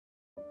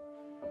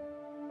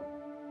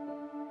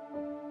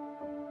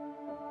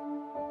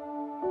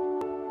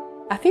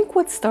I think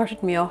what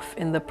started me off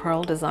in the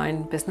pearl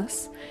design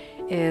business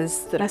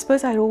is that I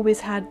suppose I'd always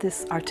had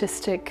this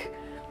artistic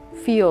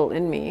feel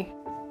in me.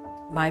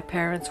 My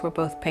parents were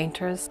both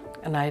painters,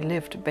 and I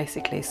lived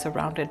basically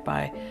surrounded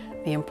by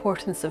the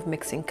importance of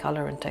mixing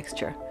color and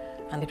texture.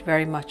 And it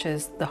very much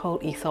is the whole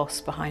ethos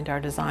behind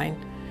our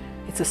design.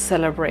 It's a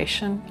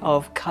celebration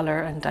of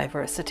color and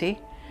diversity,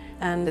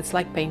 and it's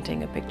like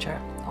painting a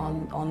picture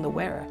on the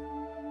wearer.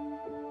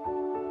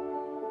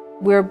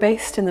 We're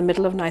based in the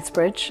middle of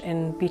Knightsbridge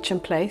in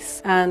Beauchamp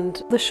Place,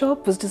 and the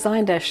shop was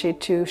designed actually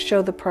to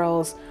show the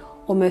pearls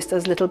almost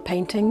as little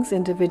paintings,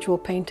 individual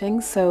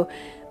paintings, so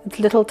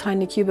little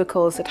tiny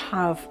cubicles that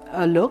have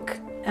a look,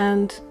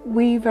 and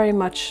we very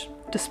much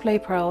display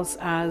pearls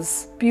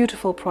as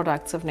beautiful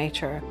products of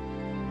nature.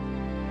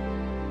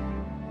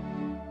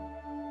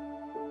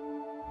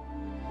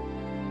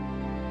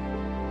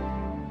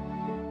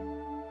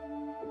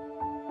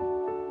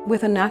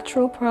 With a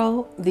natural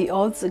pearl, the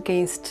odds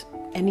against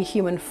any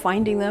human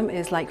finding them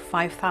is like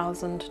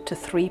 5,000 to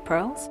 3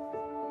 pearls.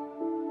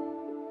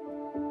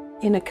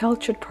 In a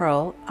cultured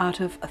pearl, out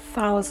of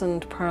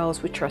 1,000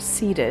 pearls which are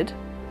seeded,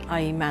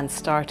 i.e.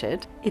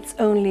 man-started, it's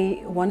only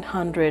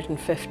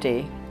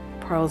 150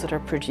 pearls that are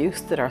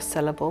produced that are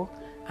sellable,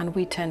 and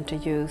we tend to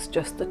use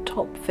just the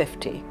top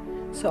 50.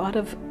 So out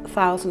of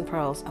 1,000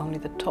 pearls, only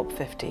the top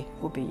 50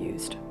 will be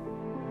used.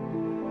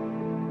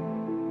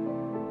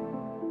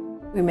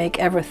 We make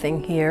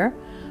everything here,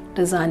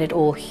 design it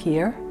all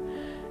here,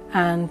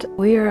 and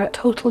we are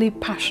totally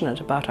passionate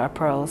about our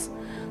pearls.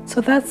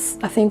 So that's,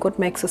 I think, what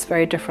makes us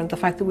very different, the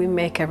fact that we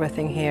make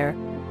everything here.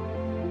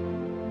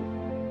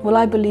 Well,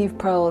 I believe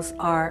pearls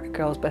are a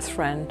girl's best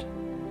friend,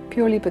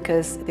 purely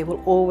because they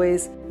will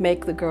always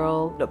make the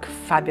girl look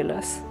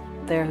fabulous.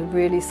 They're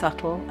really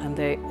subtle and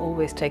they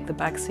always take the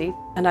back seat.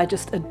 And I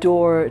just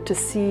adore to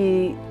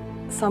see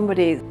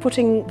somebody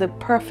putting the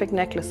perfect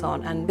necklace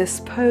on, and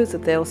this pose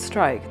that they'll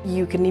strike,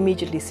 you can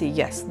immediately see,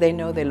 yes, they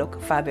know they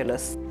look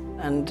fabulous.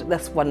 And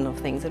that's one of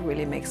the things that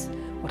really makes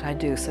what I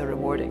do so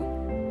rewarding.